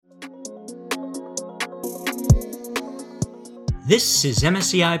This is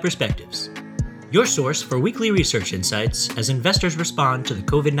MSCI Perspectives, your source for weekly research insights as investors respond to the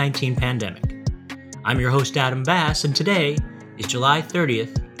COVID-19 pandemic. I'm your host, Adam Bass, and today is July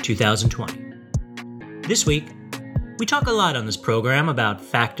 30th, 2020. This week, we talk a lot on this program about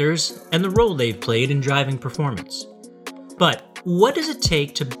factors and the role they've played in driving performance. But what does it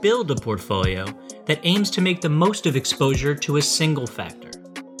take to build a portfolio that aims to make the most of exposure to a single factor?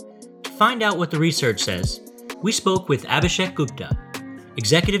 To find out what the research says, we spoke with Abhishek Gupta,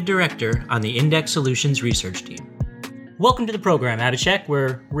 Executive Director on the Index Solutions Research Team. Welcome to the program, Abhishek.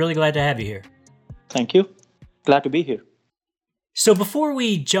 We're really glad to have you here. Thank you. Glad to be here. So before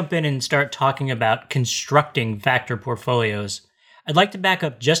we jump in and start talking about constructing factor portfolios, I'd like to back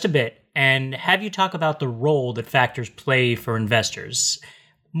up just a bit and have you talk about the role that factors play for investors.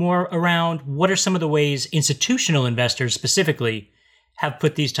 More around what are some of the ways institutional investors specifically have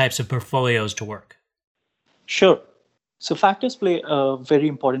put these types of portfolios to work? Sure. So factors play a very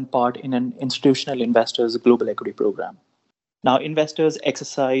important part in an institutional investor's global equity program. Now, investors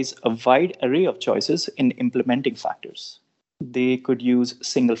exercise a wide array of choices in implementing factors. They could use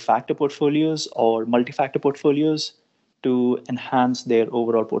single factor portfolios or multi-factor portfolios to enhance their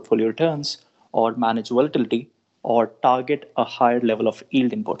overall portfolio returns or manage volatility or target a higher level of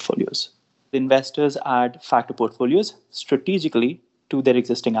yield in portfolios. Investors add factor portfolios strategically to their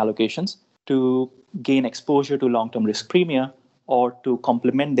existing allocations to gain exposure to long-term risk premia or to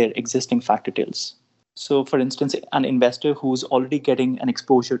complement their existing factor tails. So, for instance, an investor who's already getting an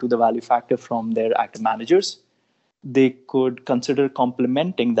exposure to the value factor from their active managers, they could consider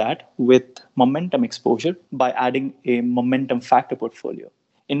complementing that with momentum exposure by adding a momentum factor portfolio.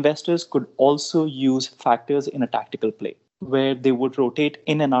 Investors could also use factors in a tactical play, where they would rotate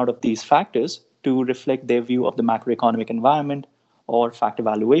in and out of these factors to reflect their view of the macroeconomic environment or factor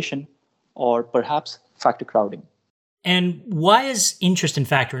valuation, or perhaps factor crowding. And why has interest in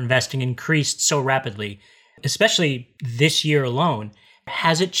factor investing increased so rapidly, especially this year alone?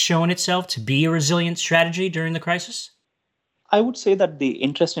 Has it shown itself to be a resilient strategy during the crisis? I would say that the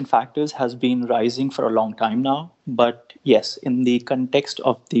interest in factors has been rising for a long time now. But yes, in the context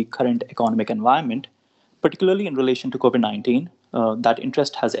of the current economic environment, particularly in relation to COVID-19, that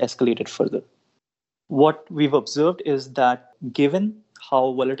interest has escalated further. What we've observed is that given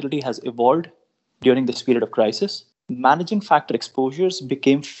how volatility has evolved during this period of crisis, managing factor exposures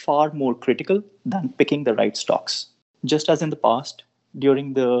became far more critical than picking the right stocks. Just as in the past,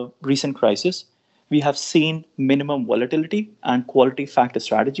 during the recent crisis, we have seen minimum volatility and quality factor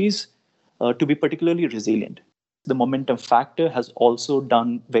strategies to be particularly resilient. The momentum factor has also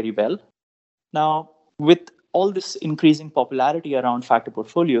done very well. Now, with all this increasing popularity around factor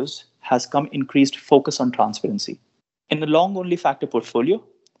portfolios has come increased focus on transparency. In the long-only factor portfolio,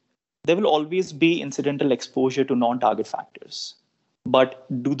 there will always be incidental exposure to non-target factors. But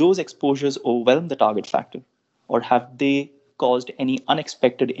do those exposures overwhelm the target factor, or have they caused any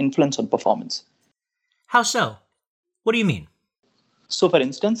unexpected influence on performance? How so? What do you mean? So, for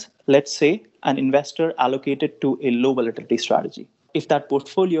instance, let's say an investor allocated to a low volatility strategy. If that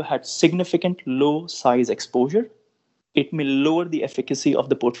portfolio had significant low size exposure, it may lower the efficacy of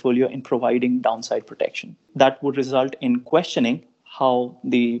the portfolio in providing downside protection. That would result in questioning how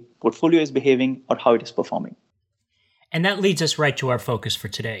the portfolio is behaving or how it is performing. And that leads us right to our focus for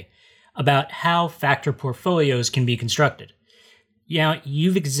today, about how factor portfolios can be constructed. Yeah,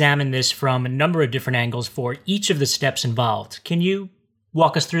 you've examined this from a number of different angles for each of the steps involved. Can you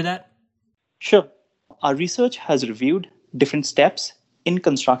walk us through that? Sure. Our research has reviewed different steps in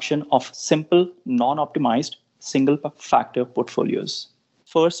construction of simple, non-optimized single factor portfolios.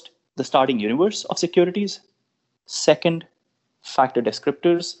 First, the starting universe of securities. Second, factor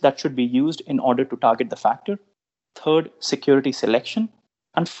descriptors that should be used in order to target the factor. Third, security selection.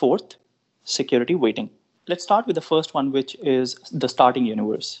 And fourth, security weighting. Let's start with the first one, which is the starting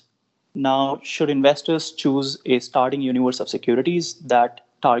universe. Now, should investors choose a starting universe of securities that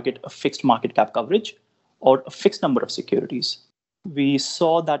target a fixed market cap coverage or a fixed number of securities? We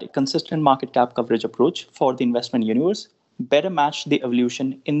saw that a consistent market cap coverage approach for the investment universe better matched the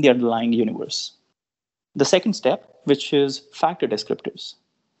evolution in the underlying universe. The second step, which is factor descriptors.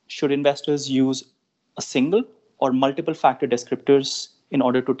 Should investors use a single or multiple factor descriptors in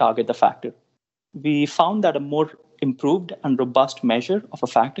order to target the factor? We found that a more improved and robust measure of a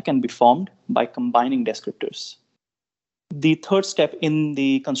factor can be formed by combining descriptors. The third step in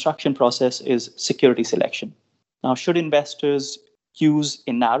the construction process is security selection. Now, should investors use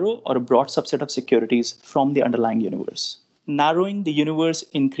a narrow or a broad subset of securities from the underlying universe? Narrowing the universe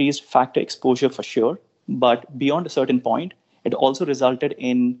increased factor exposure for sure, but beyond a certain point, it also resulted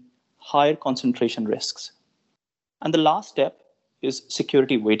in higher concentration risks. And the last step is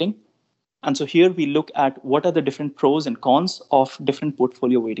security weighting. And so here we look at what are the different pros and cons of different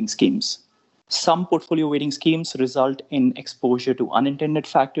portfolio weighting schemes. Some portfolio weighting schemes result in exposure to unintended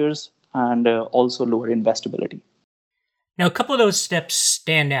factors and also lower investability. Now, a couple of those steps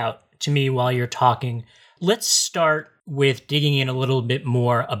stand out to me while you're talking. Let's start with digging in a little bit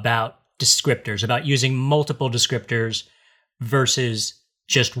more about descriptors, about using multiple descriptors versus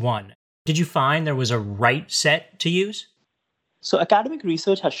just one. Did you find there was a right set to use? So academic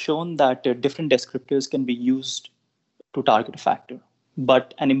research has shown that different descriptors can be used to target a factor,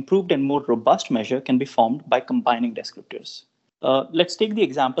 but an improved and more robust measure can be formed by combining descriptors. Let's take the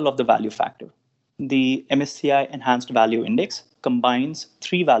example of the value factor. The MSCI Enhanced Value Index combines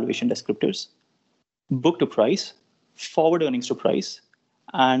three valuation descriptors: book to price, forward earnings to price,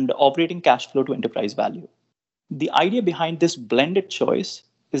 and operating cash flow to enterprise value. The idea behind this blended choice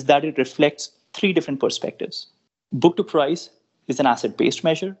is that it reflects three different perspectives. Book to price is an asset-based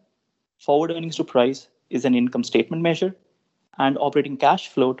measure, forward earnings to price is an income statement measure, and operating cash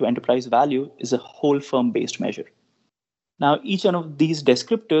flow to enterprise value is a whole firm-based measure. Now, each one of these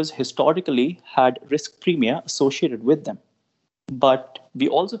descriptors historically had risk premia associated with them. But we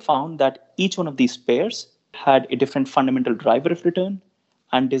also found that each one of these pairs had a different fundamental driver of return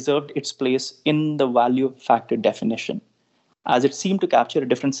and deserved its place in the value factor definition, as it seemed to capture a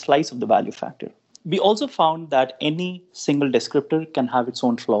different slice of the value factor. We also found that any single descriptor can have its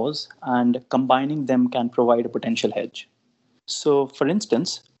own flaws, and combining them can provide a potential hedge. So, for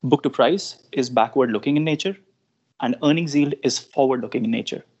instance, book to price is backward looking in nature, and earnings yield is forward looking in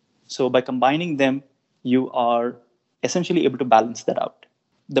nature. So, by combining them, you are essentially able to balance that out.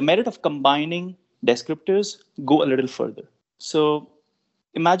 The merit of combining descriptors go a little further. So,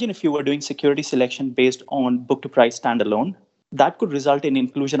 imagine if you were doing security selection based on book to price standalone. That could result in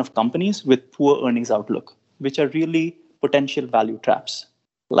inclusion of companies with poor earnings outlook, which are really potential value traps.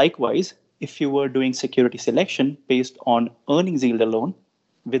 Likewise, if you were doing security selection based on earnings yield alone,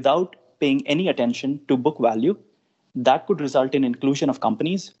 without paying any attention to book value, that could result in inclusion of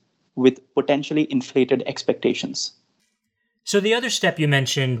companies with potentially inflated expectations. So the other step you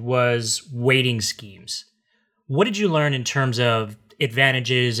mentioned was weighting schemes. What did you learn in terms of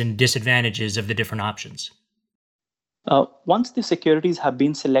advantages and disadvantages of the different options? Once the securities have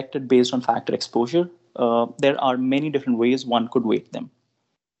been selected based on factor exposure, there are many different ways one could weight them.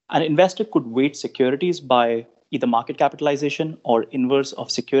 An investor could weight securities by either market capitalization or inverse of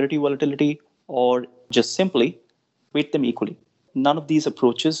security volatility, or just simply weight them equally. None of these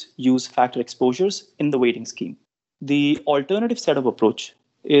approaches use factor exposures in the weighting scheme. The alternative set of approach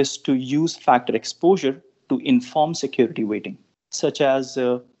is to use factor exposure to inform security weighting, such as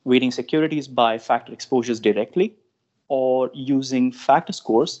weighting securities by factor exposures directly, or using factor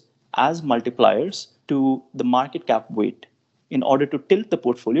scores as multipliers to the market cap weight in order to tilt the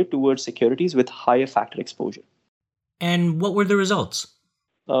portfolio towards securities with higher factor exposure. And what were the results?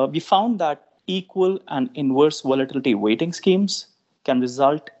 We found that equal and inverse volatility weighting schemes can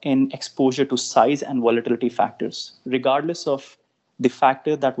result in exposure to size and volatility factors, regardless of the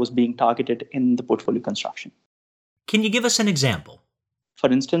factor that was being targeted in the portfolio construction. Can you give us an example? For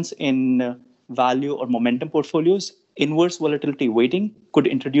instance, in value or momentum portfolios, inverse volatility weighting could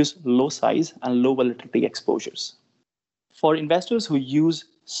introduce low size and low volatility exposures. For investors who use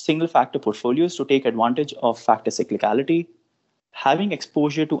single factor portfolios to take advantage of factor cyclicality, having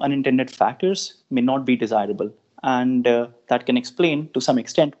exposure to unintended factors may not be desirable. And that can explain to some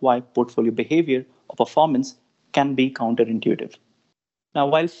extent why portfolio behavior or performance can be counterintuitive. Now,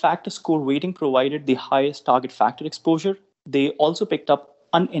 while factor score weighting provided the highest target factor exposure, they also picked up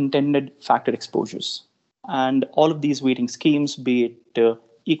unintended factor exposures. And all of these weighting schemes, be it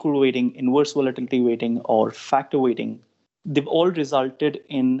equal weighting, inverse volatility weighting, or factor weighting, they've all resulted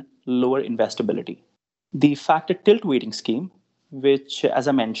in lower investability. The factor tilt weighting scheme, which, as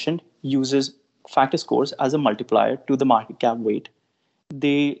I mentioned, uses factor scores as a multiplier to the market cap weight,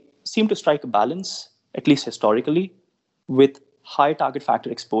 they seem to strike a balance, at least historically, with high target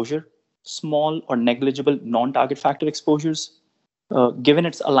factor exposure, small or negligible non-target factor exposures. Given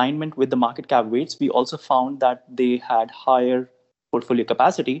its alignment with the market cap weights, we also found that they had higher portfolio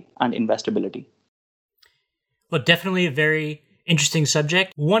capacity and investability. Well, definitely a very interesting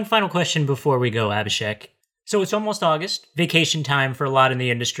subject. One final question before we go, Abhishek. So it's almost August, vacation time for a lot in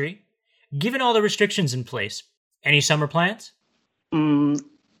the industry. Given all the restrictions in place, any summer plans?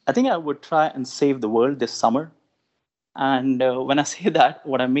 I think I would try and save the world this summer. And when I say that,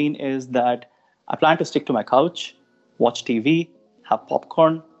 what I mean is that I plan to stick to my couch, watch TV, have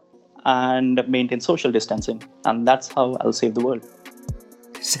popcorn, and maintain social distancing. And that's how I'll save the world.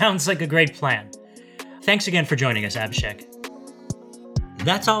 Sounds like a great plan. Thanks again for joining us, Abhishek.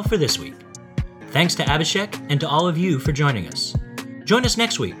 That's all for this week. Thanks to Abhishek and to all of you for joining us. Join us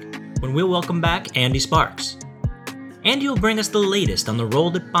next week when we'll welcome back Andy Sparks. Andy will bring us the latest on the role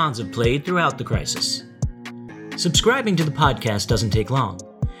that bonds have played throughout the crisis. Subscribing to the podcast doesn't take long,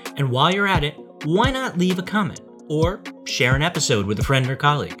 and while you're at it, why not leave a comment or share an episode with a friend or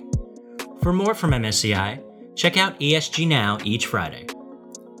colleague? For more from MSCI, check out ESG Now each Friday.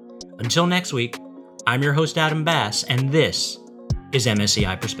 Until next week, I'm your host Adam Bass, and this is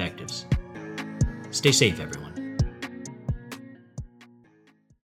MSCI Perspectives. Stay safe, everyone.